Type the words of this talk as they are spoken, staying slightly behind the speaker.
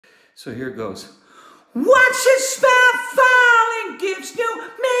So here it goes. Watch a spell falling gives new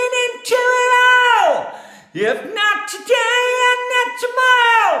meaning to it all. If not today and not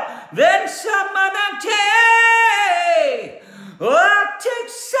tomorrow, then some other day. Oh, I'll take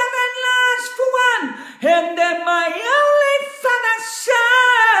 7 lives for one, and then my only father's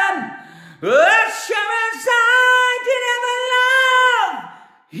son. Oh, sure as I did ever love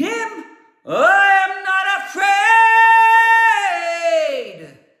him, I am not afraid.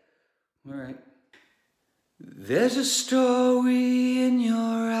 All right. There's a story in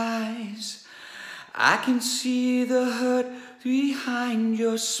your eyes. I can see the hurt behind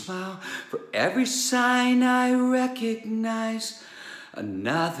your smile. For every sign I recognize,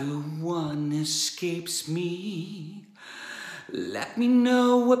 another one escapes me. Let me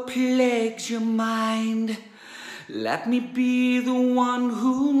know what plagues your mind. Let me be the one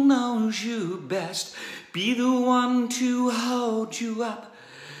who knows you best. Be the one to hold you up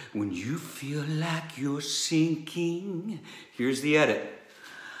when you feel like you're sinking. Here's the edit.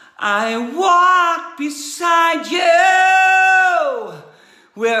 I walk beside you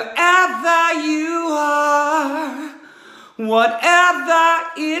wherever you are, whatever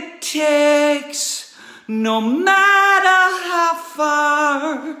it takes, no matter how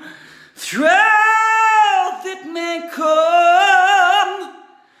far. Through it may come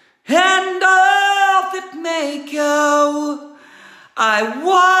and off it may go. I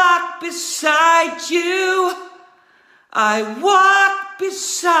walk beside you. I walk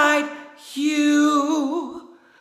beside you.